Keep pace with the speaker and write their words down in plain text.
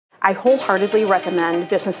I wholeheartedly recommend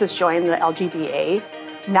businesses join the LGBA,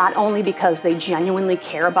 not only because they genuinely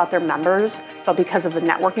care about their members, but because of the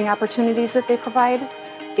networking opportunities that they provide.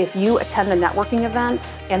 If you attend the networking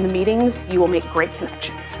events and the meetings, you will make great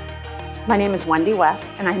connections. My name is Wendy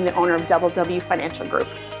West, and I'm the owner of Double W Financial Group.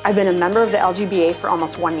 I've been a member of the LGBA for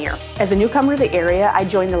almost 1 year. As a newcomer to the area, I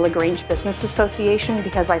joined the Grange Business Association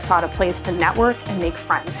because I sought a place to network and make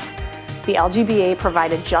friends. The LGBA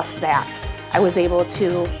provided just that. I was able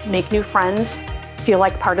to make new friends, feel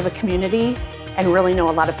like part of a community, and really know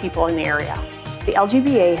a lot of people in the area. The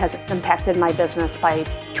LGBA has impacted my business by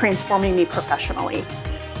transforming me professionally.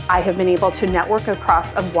 I have been able to network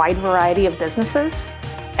across a wide variety of businesses,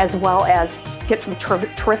 as well as get some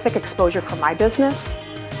terrific exposure for my business.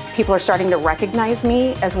 People are starting to recognize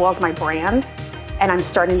me as well as my brand, and I'm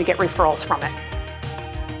starting to get referrals from it.